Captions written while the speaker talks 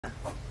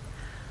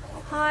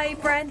Hi,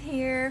 Bren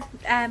here.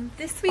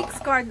 This week's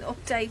garden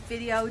update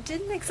video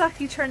didn't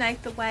exactly turn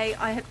out the way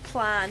I had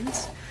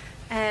planned.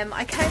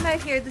 I came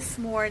out here this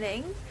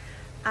morning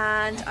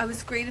and I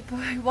was greeted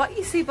by what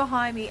you see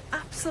behind me,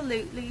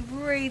 absolutely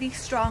really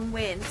strong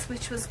winds,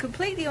 which was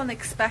completely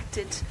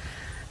unexpected.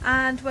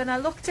 And when I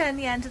looked down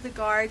the end of the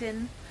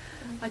garden,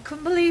 I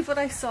couldn't believe what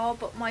I saw,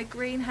 but my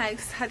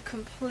greenhouse had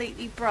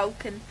completely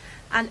broken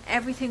and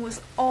everything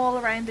was all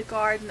around the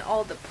garden,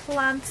 all the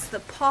plants, the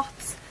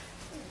pots,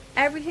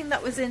 everything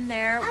that was in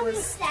there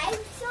was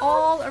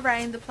all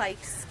around the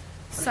place.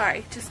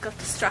 Sorry, just got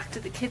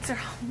distracted. The kids are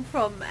home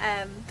from,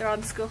 they're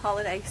on school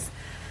holidays.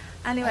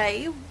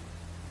 Anyway,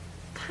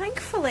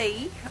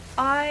 thankfully,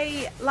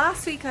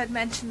 last week I'd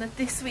mentioned that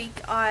this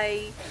week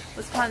I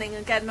was planning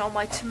on getting all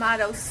my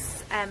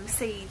tomatoes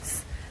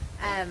seeds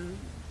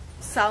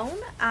sown,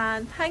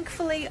 and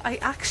thankfully I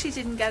actually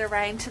didn't get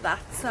around to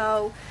that.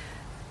 So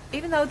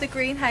even though the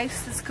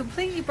greenhouse is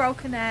completely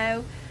broken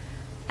now,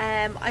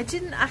 I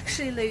didn't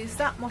actually lose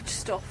that much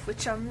stuff,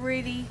 which I'm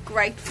really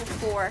grateful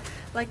for.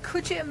 Like,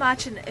 could you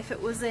imagine if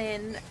it was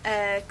in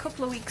a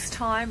couple of weeks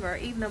time or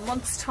even a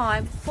month's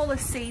time full of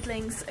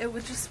seedlings? It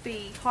would just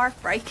be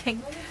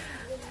heartbreaking.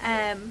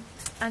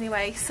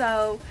 Anyway,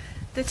 so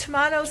the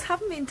tomatoes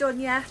haven't been done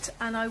yet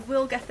and I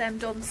will get them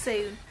done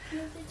soon,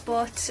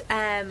 but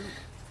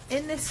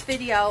in this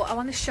video I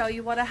want to show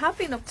you what I have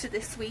been up to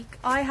this week.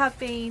 I have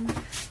been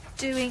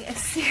doing a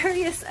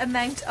serious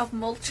amount of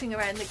mulching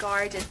around the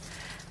garden.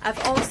 I've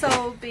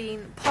also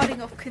been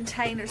potting up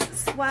containers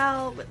as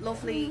well with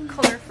lovely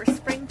colour for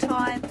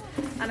springtime,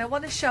 and I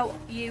want to show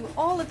you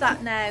all of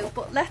that now.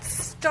 But let's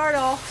start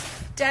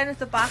off down at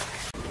the back.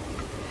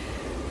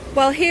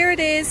 Well, here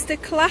it is, the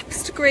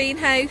collapsed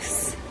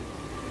greenhouse.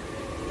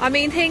 I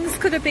mean, things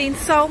could have been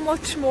so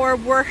much more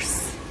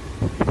worse.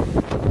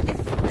 If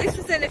this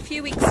was in a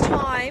few weeks'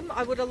 time,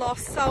 I would have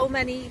lost so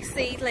many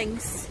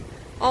seedlings,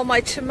 all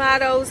my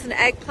tomatoes and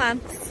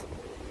eggplants.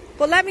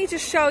 But let me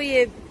just show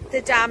you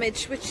the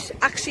damage, which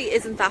actually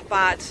isn't that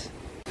bad.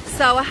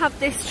 So I have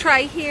this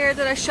tray here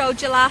that I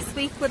showed you last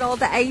week with all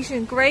the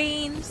Asian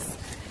greens.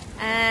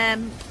 A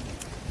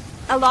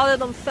lot of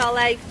them fell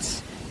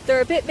out.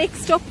 They're a bit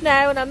mixed up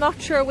now and I'm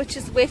not sure which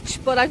is which,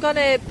 but I'm going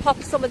to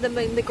pop some of them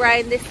in the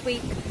ground this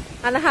week,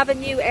 and I have a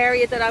new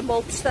area that I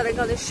mulched that I'm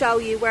going to show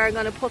you where I'm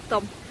going to put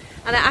them.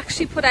 And I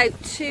actually put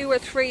out 2 or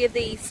 3 of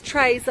these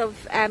trays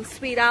of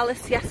Sweet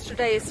Alice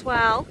yesterday as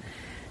well,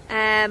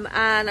 and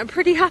I'm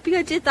pretty happy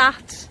I did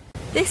that.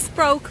 This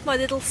broke my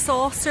little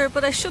saucer,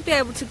 but I should be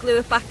able to glue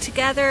it back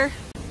together.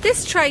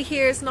 This tray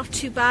here is not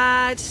too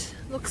bad,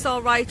 looks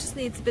alright, just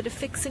needs a bit of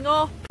fixing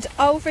up. And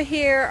over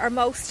here are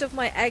most of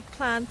my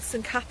eggplants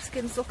and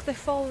capsicums. Look, they've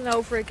fallen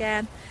over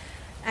again.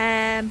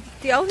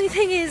 The only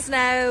thing is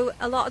now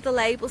a lot of the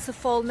labels have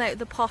fallen out of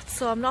the pot,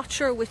 so I'm not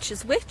sure which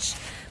is which.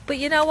 But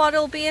you know what,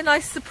 it'll be a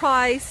nice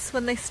surprise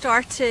when they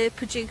start to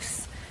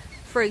produce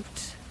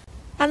fruit.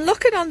 And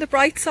looking on the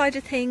bright side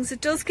of things, it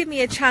does give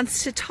me a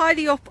chance to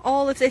tidy up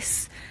all of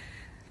this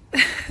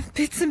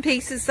bits and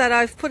pieces that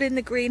I've put in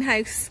the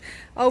greenhouse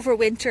over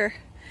winter.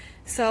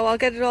 So I'll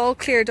get it all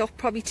cleared up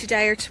probably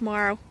today or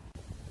tomorrow.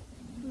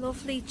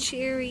 Lovely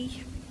cheery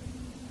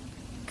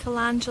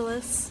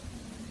calendulas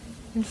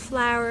in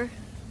flower.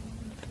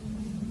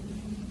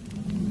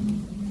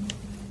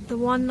 The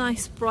one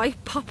nice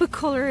bright pop of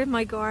colour in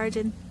my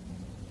garden.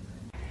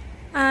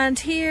 And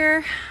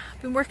here,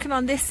 I've been working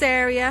on this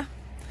area.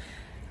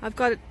 I've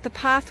got the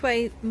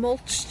pathway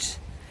mulched,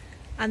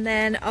 and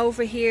then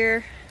over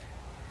here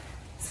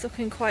it's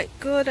looking quite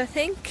good, I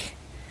think.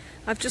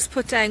 I've just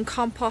put down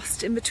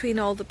compost in between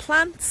all the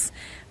plants,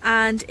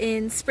 and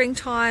in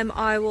springtime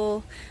I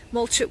will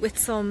mulch it with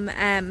some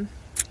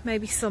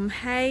maybe some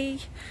hay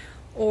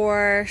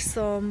or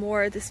some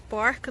more of this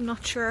bark, I'm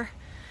not sure.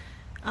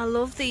 I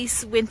love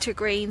these winter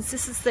greens.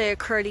 This is the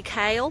curly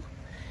kale,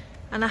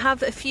 and I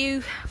have a few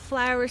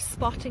flowers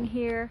spotting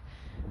here.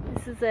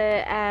 This is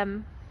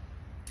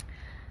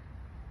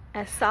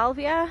a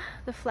salvia,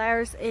 the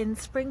flowers in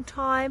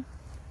springtime.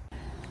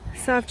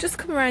 So I've just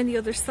come around the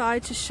other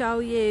side to show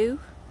you.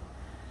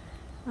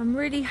 I'm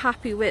really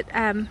happy with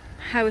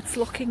how it's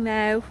looking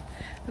now.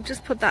 I've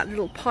just put that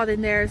little pot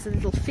in there as a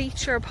little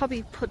feature. I'll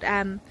probably put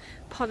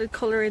potted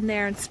colour in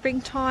there in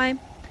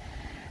springtime,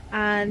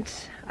 and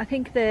I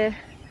think the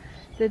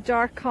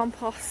dark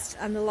compost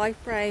and the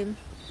light brown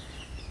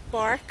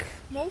bark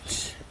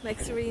mulch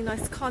makes a really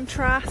nice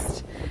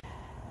contrast.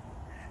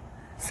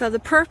 So the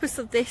purpose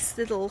of this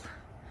little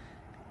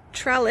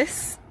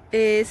trellis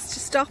is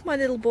to stop my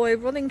little boy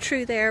running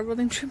through there,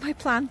 running through my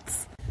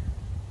plants.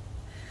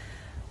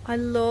 I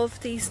love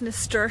these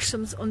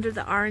nasturtiums under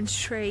the orange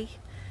tree.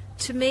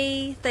 To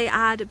me, they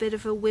add a bit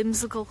of a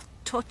whimsical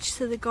touch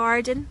to the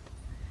garden.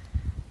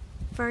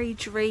 Very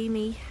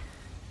dreamy.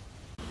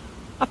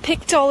 I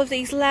picked all of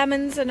these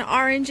lemons and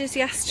oranges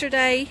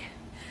yesterday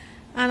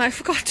and I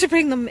forgot to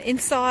bring them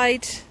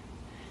inside.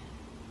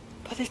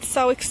 But it's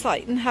so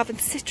exciting having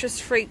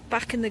citrus fruit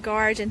back in the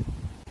garden.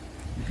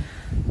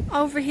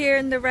 Over here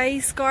in the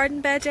raised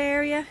garden bed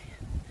area,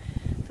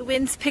 The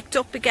wind's picked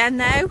up again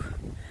now.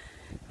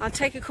 I'll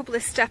take a couple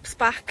of steps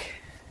back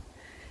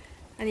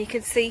and you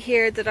can see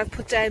here that I've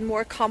put down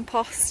more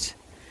compost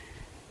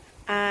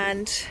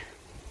and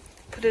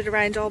put it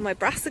around all my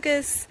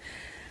brassicas.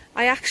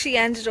 I actually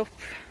ended up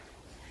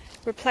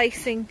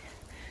replacing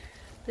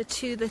the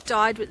two that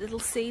died with little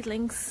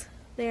seedlings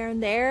there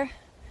and there.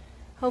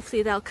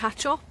 Hopefully they'll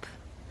catch up.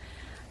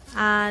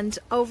 And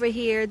over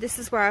here, this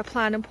is where I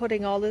plan on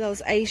putting all of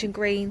those Asian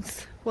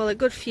greens, well, a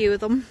good few of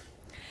them,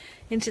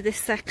 into this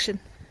section.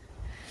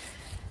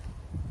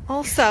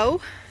 Also,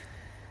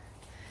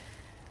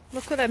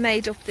 look what I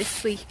made up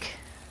this week.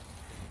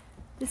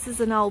 This is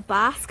an old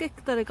basket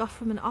that I got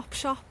from an op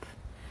shop,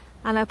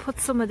 and I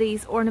put some of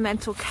these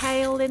ornamental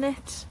kale in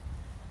it,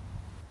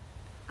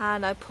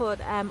 and I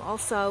put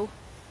also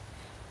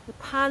the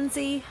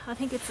pansy. I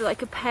think it's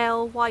like a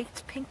pale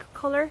white pink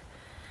colour,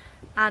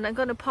 and I'm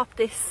going to pop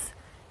this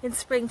in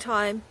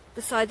springtime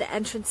beside the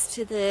entrance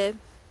to the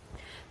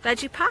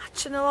veggie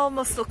patch, and it'll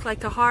almost look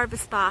like a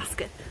harvest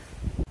basket.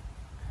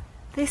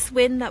 This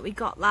wind that we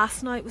got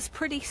last night was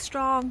pretty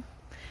strong.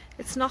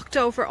 It's knocked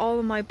over all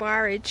of my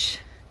barrage,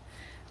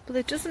 but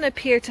it doesn't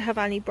appear to have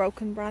any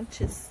broken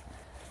branches.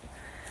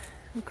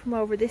 I'll come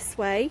over this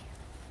way.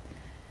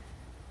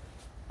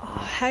 Oh,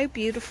 how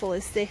beautiful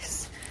is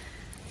this?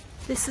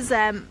 This is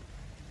a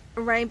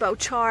rainbow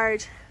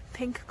charred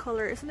pink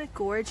colour. Isn't it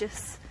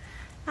gorgeous?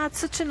 Adds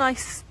such a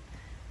nice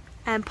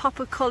pop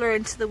of colour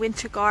into the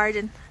winter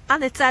garden,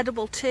 and it's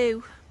edible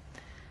too.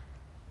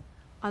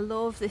 I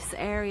love this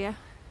area.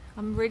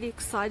 I'm really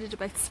excited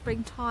about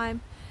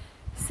springtime,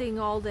 seeing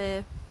all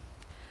the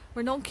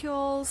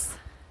ranunculus,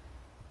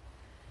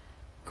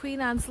 Queen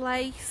Anne's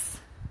lace,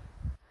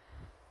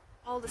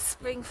 all the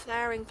spring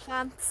flowering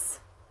plants,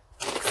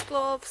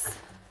 foxgloves.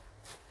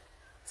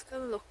 It's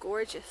going to look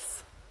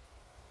gorgeous.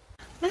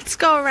 Let's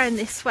go around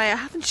this way. I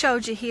haven't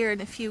showed you here in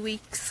a few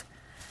weeks.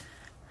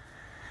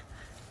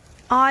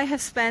 I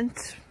have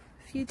spent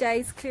a few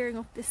days clearing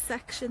up this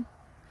section.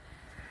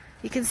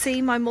 You can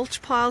see my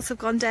mulch piles have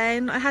gone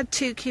down. I had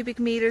 2 cubic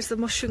meters of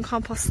mushroom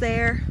compost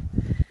there,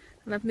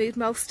 and I've moved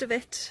most of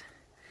it,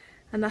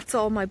 and that's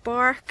all my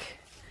bark.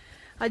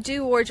 I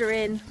do order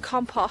in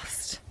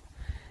compost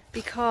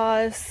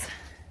because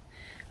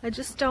I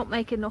just don't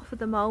make enough at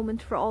the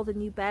moment for all the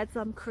new beds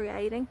I'm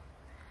creating,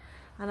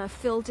 and I've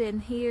filled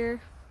in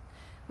here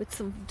with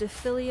some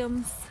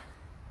Diphylliums.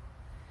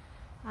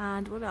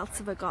 And what else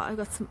have I got? I've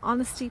got some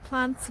honesty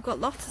plants. I've got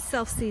lots of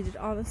self-seeded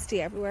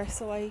honesty everywhere,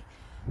 so I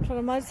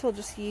might as well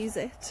just use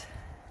it.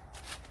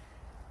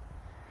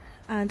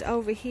 And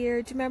over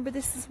here, do you remember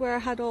this is where I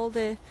had all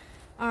the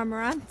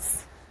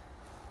amaranths?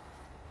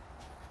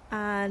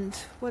 And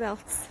what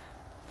else?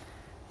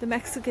 The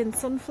Mexican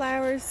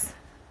sunflowers,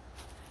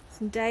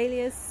 some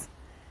dahlias,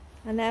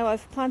 and now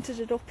I've planted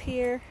it up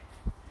here.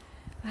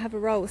 I have a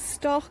row of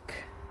stock,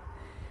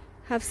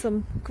 have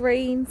some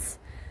greens.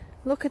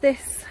 Look at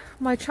this,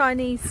 my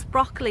Chinese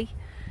broccoli.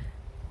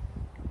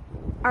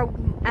 Our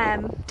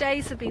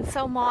days have been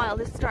so mild,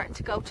 it's starting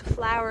to go to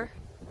flower.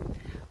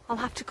 I'll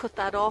have to cut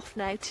that off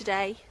now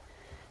today.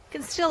 You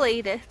can still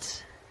eat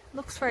it,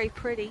 looks very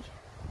pretty.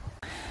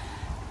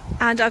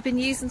 And I've been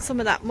using some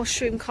of that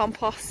mushroom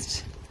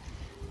compost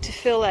to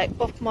fill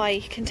up my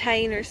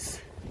containers.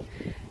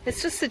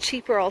 It's just a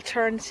cheaper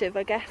alternative,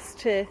 I guess,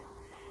 to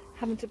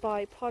having to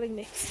buy potting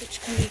mix,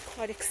 which can be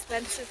quite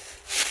expensive.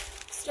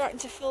 Starting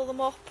to fill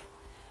them up.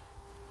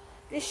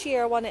 This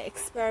year I want to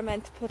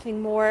experiment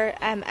putting more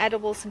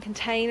edibles in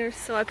containers,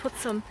 so I put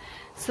some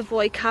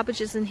Savoy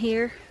cabbages in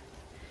here.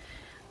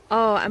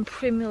 Oh, and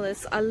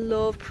primulas. I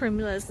love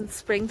primulas in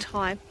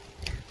springtime.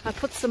 I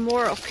put some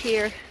more up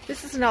here.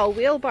 This is an old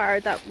wheelbarrow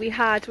that we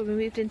had when we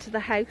moved into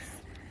the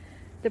house.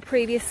 The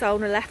previous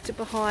owner left it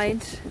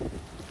behind.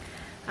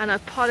 And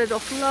I've potted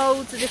up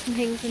loads of different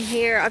things in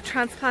here. I've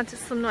transplanted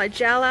some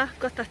Nigella.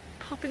 Got that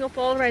popping up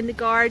all around the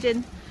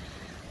garden.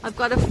 I've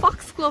got a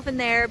foxglove in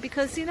there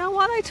because, you know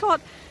what, I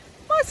thought,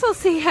 might as well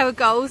see how it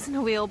goes in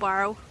a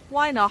wheelbarrow.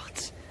 Why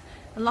not?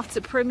 And lots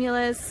of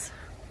primulas.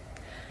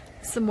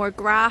 Some more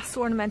grass,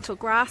 ornamental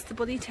grass, the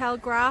bunny tail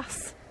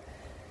grass.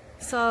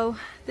 So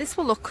this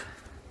will look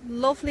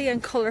lovely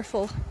and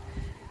colourful.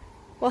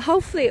 Well,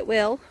 hopefully it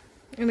will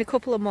in a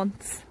couple of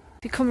months.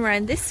 If you come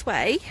around this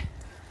way,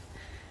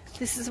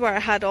 this is where I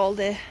had all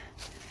the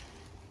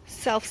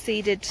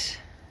self-seeded,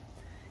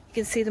 you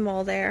can see them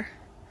all there,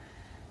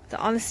 the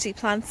honesty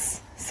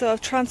plants. So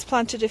I've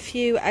transplanted a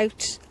few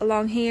out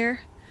along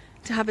here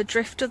to have a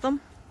drift of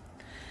them.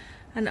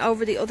 And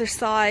over the other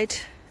side,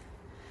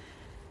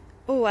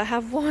 oh, I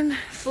have one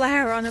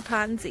flower on a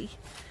pansy.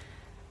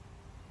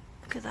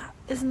 Look at that,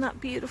 isn't that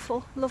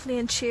beautiful? Lovely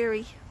and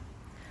cheery.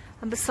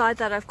 And beside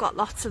that I've got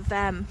lots of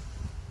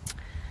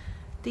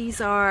these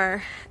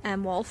are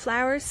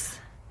wallflowers.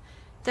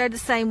 They're the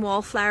same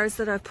wallflowers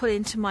that I've put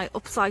into my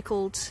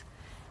upcycled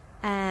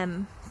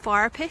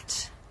fire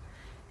pit.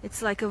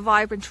 It's like a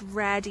vibrant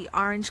reddy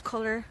orange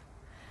colour.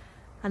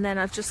 And then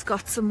I've just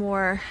got some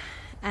more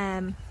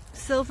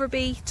silver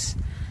beet.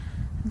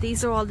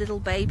 These are all little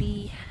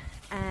baby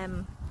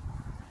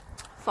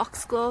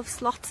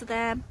foxgloves, lots of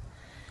them.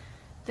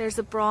 There's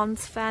a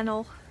bronze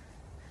fennel.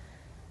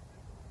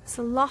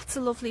 So lots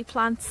of lovely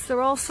plants.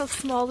 They're all so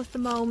small at the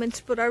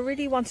moment, but I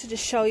really wanted to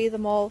show you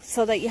them all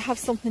so that you have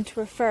something to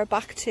refer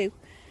back to.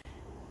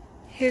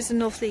 Here's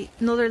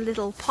another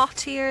little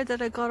pot here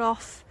that I got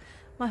off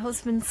my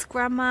husband's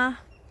grandma.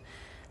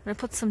 And I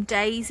put some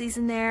daisies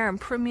in there and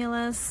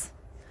primulas.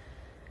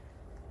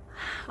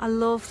 I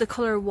love the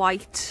colour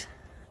white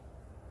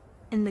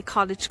in the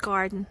cottage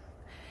garden.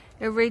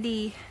 It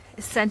really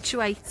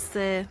accentuates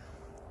the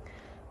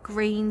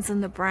greens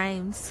and the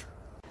browns.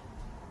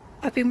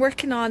 I've been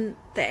working on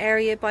the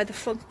area by the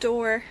front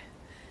door.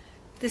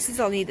 This is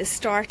only the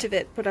start of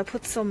it, but I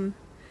put some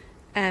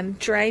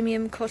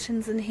geranium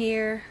cuttings in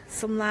here,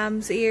 some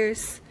lamb's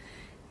ears,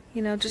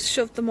 you know, just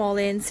shove them all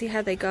in, see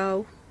how they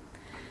go.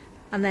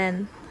 And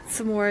then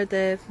some more of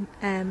the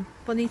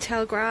bunny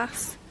tail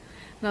grass,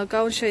 and I'll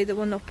go and show you the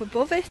one up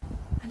above it.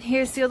 And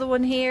here's the other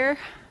one here.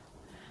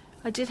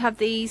 I did have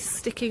these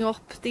sticking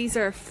up. These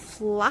are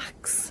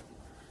flax,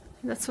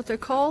 that's what they're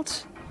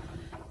called,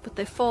 but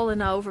they've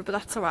fallen over, but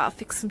that's alright, I'll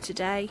fix them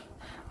today.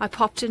 I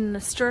popped in a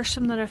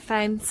nasturtium that I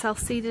found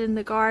self-seeded in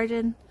the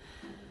garden,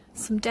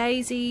 some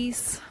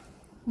daisies,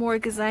 more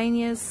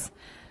gazanias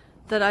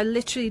that I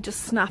literally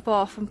just snap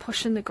off and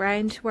push in the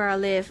ground where I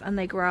live, and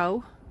they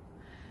grow,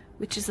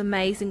 which is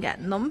amazing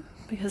getting them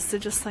because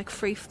they're just like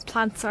free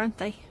plants, aren't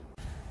they?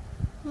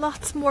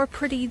 Lots more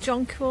pretty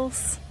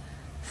jonquils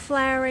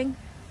flowering.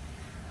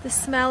 The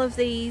smell of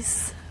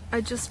these are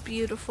just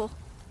beautiful.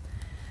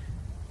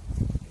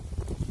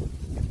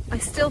 I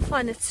still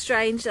find it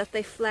strange that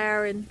they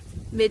flower in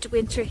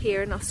midwinter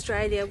here in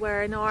Australia,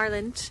 where in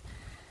Ireland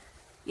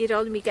you'd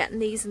only be getting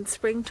these in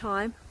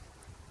springtime.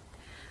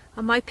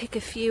 I might pick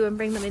a few and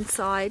bring them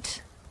inside.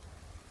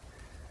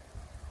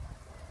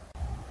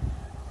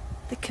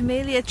 The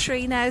camellia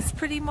tree now is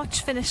pretty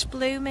much finished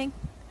blooming.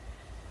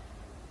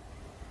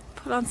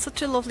 Put on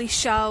such a lovely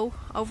show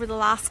over the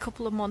last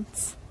couple of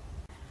months.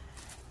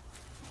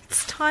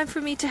 It's time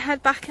for me to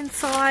head back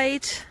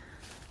inside.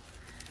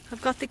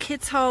 I've got the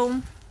kids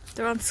home.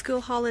 They're on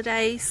school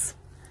holidays.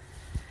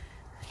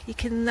 You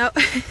can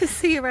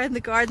see around the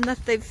garden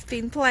that they've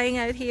been playing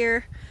out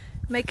here,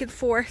 making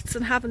forts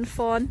and having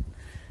fun.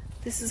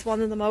 This is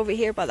one of them over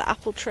here by the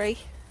apple tree,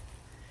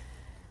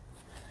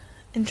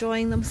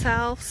 enjoying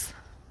themselves.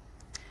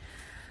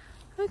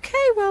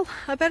 Okay, well,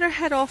 I better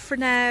head off for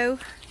now.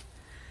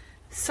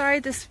 Sorry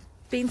this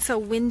being so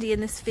windy in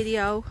this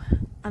video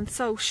and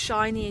so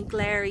shiny and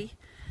glary.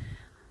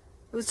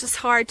 It was just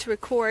hard to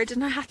record,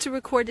 and I had to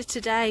record it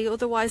today,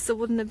 otherwise there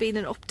wouldn't have been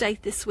an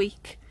update this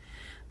week.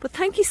 But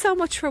thank you so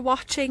much for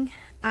watching,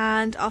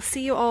 and I'll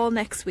see you all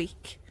next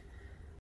week.